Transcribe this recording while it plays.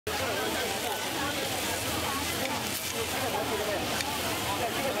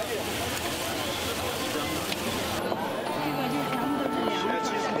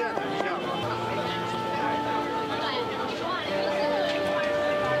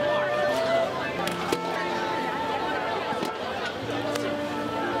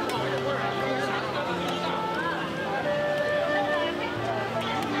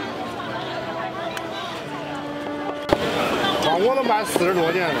我都卖40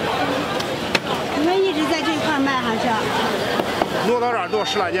多年了。你们一直在这块卖还是？挪到这儿挪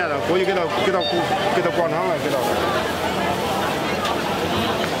10来年了，过去给到广场了，给到。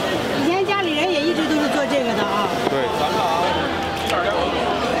以前家里人也一直都是做这个的啊。对。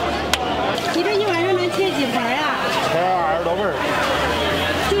你这一晚上能切几盆啊？切20多盆。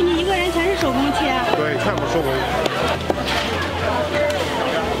就你一个人全是手工切？对，全部手工。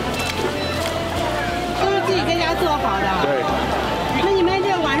都是自己在家做好的。对。那你们这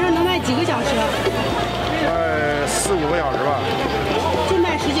晚上能卖几个小时？4、5个小时吧。就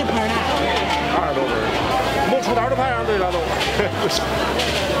卖10几盆呢？20多盆。没出摊都排上队了都。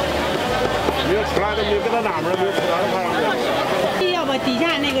没有出来都没有给他纳闷，没有出摊都排上队。要把底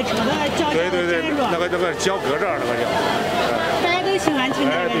下那个扯的胶对，那个脚搁这儿那个叫。大家都喜欢吃这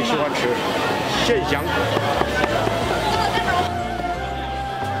个。对，喜欢吃，鲜香。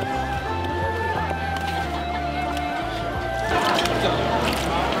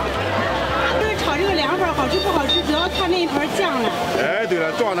就是炒这个凉粉好吃不好吃，主要看那一盘酱了。哎，对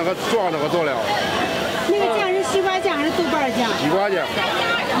了，撞那个佐料。那个酱是西瓜酱还是豆瓣酱？西瓜酱。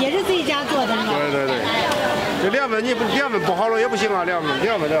也是自己家做的是吧？对。这凉粉不好了也不行啊，凉粉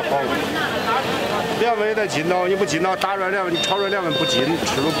得好。凉粉也得筋道，你不筋道打出来凉粉，你炒出来凉粉不筋，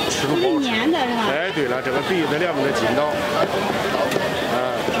吃都不好吃。黏的是吧？哎，对了，这个必须得凉粉得筋道。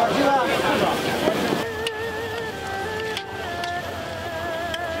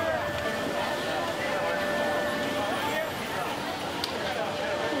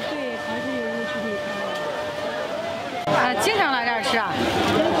经常来这儿吃啊，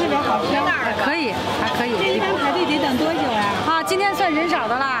觉得特别好吃，可以，还可以。这一般排队得等多久呀？啊，今天算人少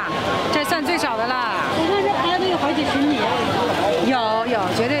的啦，这算最少的啦。我看这排的都有好几十米。有，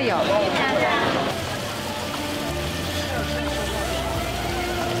绝对有。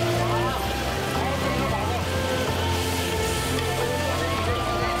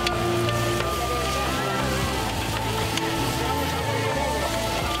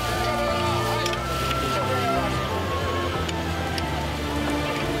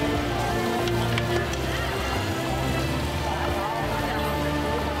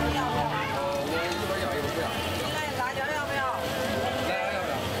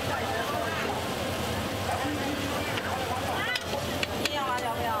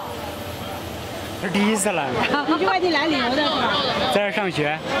这是第一次来。你是外地来旅游的是吧？在这上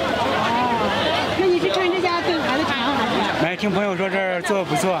学。哦，那你是看这家对孩子馋还是？没听朋友说这儿做的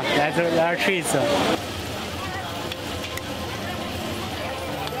不错，来这儿吃一次。